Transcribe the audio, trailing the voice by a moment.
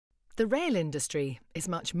The rail industry is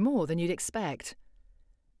much more than you'd expect.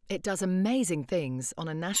 It does amazing things on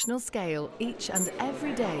a national scale each and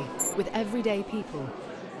every day with everyday people.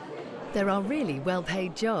 There are really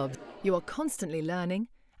well-paid jobs, you are constantly learning,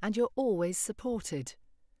 and you're always supported.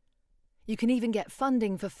 You can even get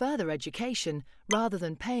funding for further education rather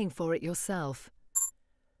than paying for it yourself.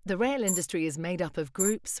 The rail industry is made up of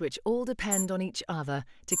groups which all depend on each other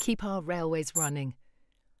to keep our railways running.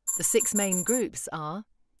 The 6 main groups are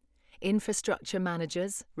infrastructure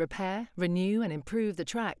managers, repair, renew and improve the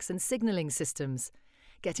tracks and signalling systems,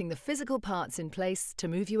 getting the physical parts in place to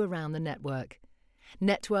move you around the network.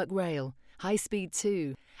 Network Rail, High Speed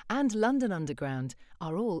 2 and London Underground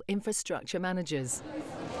are all infrastructure managers.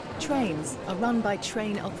 Trains are run by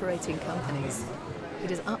train operating companies. It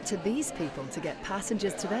is up to these people to get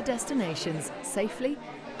passengers to their destinations safely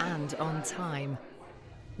and on time.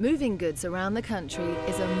 Moving goods around the country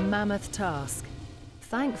is a mammoth task.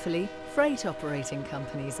 Thankfully, freight operating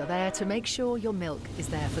companies are there to make sure your milk is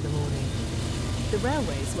there for the morning. The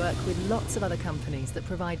railways work with lots of other companies that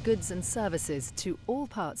provide goods and services to all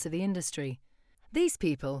parts of the industry. These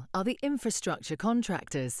people are the infrastructure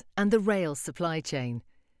contractors and the rail supply chain.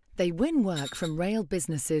 They win work from rail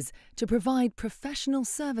businesses to provide professional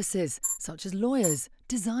services such as lawyers,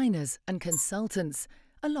 designers and consultants,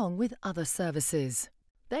 along with other services.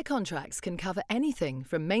 Their contracts can cover anything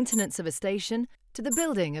from maintenance of a station to the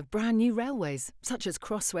building of brand new railways, such as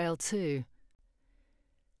Crossrail 2.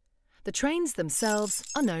 The trains themselves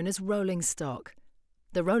are known as rolling stock.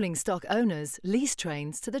 The rolling stock owners lease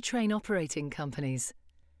trains to the train operating companies.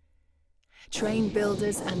 Train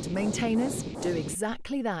builders and maintainers do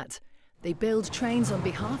exactly that. They build trains on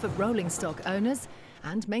behalf of rolling stock owners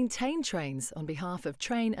and maintain trains on behalf of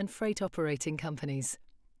train and freight operating companies.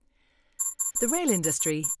 The rail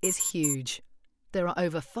industry is huge. There are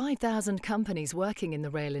over 5,000 companies working in the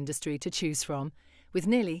rail industry to choose from, with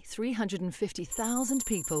nearly 350,000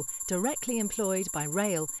 people directly employed by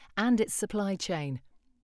rail and its supply chain.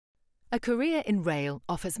 A career in rail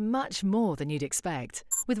offers much more than you'd expect,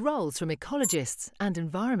 with roles from ecologists and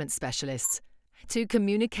environment specialists to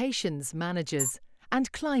communications managers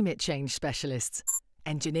and climate change specialists,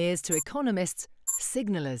 engineers to economists,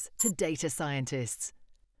 signallers to data scientists.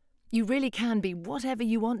 You really can be whatever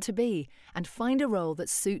you want to be and find a role that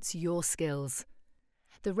suits your skills.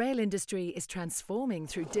 The rail industry is transforming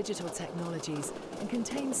through digital technologies and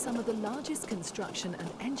contains some of the largest construction and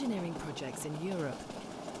engineering projects in Europe.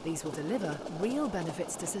 These will deliver real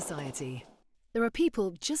benefits to society. There are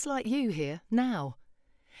people just like you here now.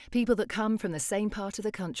 People that come from the same part of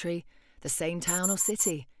the country, the same town or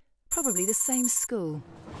city, probably the same school.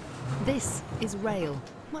 This is rail,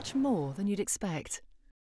 much more than you'd expect.